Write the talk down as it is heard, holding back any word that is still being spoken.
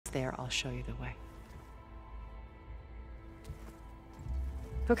there, I'll show you the way.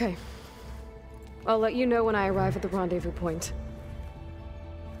 Okay. I'll let you know when I arrive at the rendezvous point.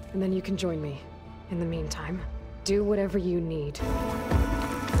 And then you can join me. In the meantime, do whatever you need.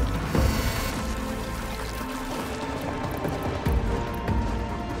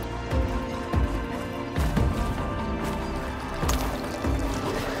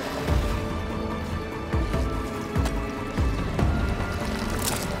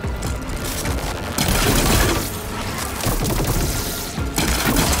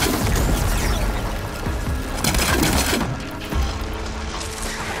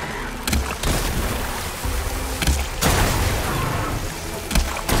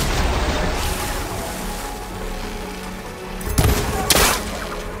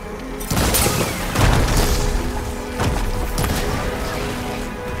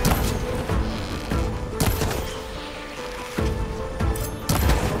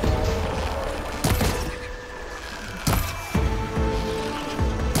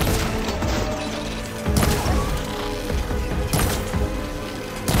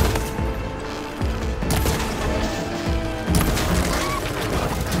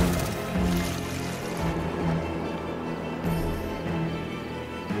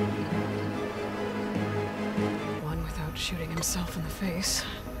 Shooting himself in the face.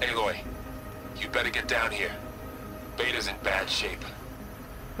 Aloy, you better get down here. Beta's in bad shape.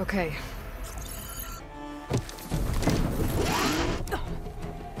 Okay.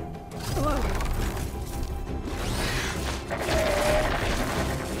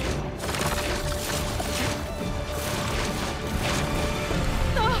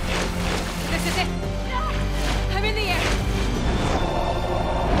 This is it! I'm in the air!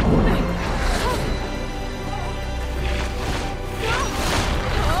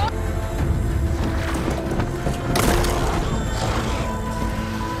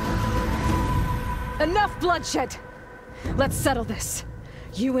 Enough bloodshed! Let's settle this.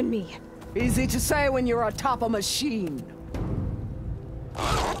 You and me. Easy to say when you're atop a machine.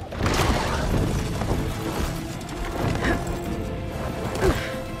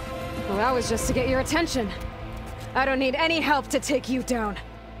 Well, that was just to get your attention. I don't need any help to take you down.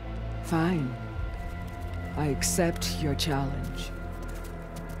 Fine. I accept your challenge.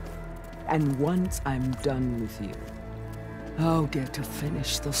 And once I'm done with you, I'll get to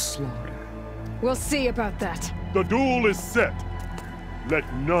finish the slaughter. We'll see about that. The duel is set. Let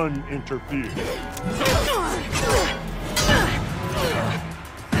none interfere.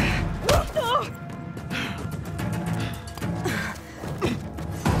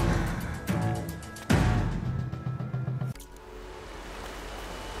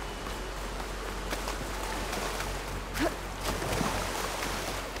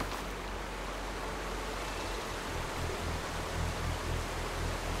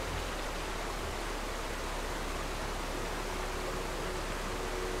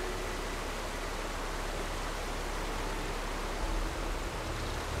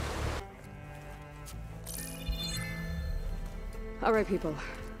 All right, people.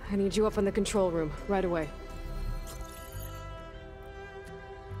 I need you up in the control room, right away.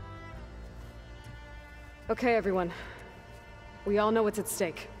 Okay, everyone. We all know what's at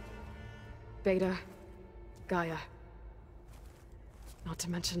stake. Beta, Gaia. Not to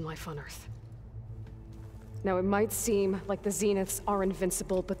mention life on Earth. Now, it might seem like the Zeniths are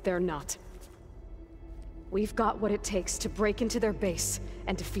invincible, but they're not. We've got what it takes to break into their base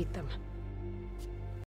and defeat them.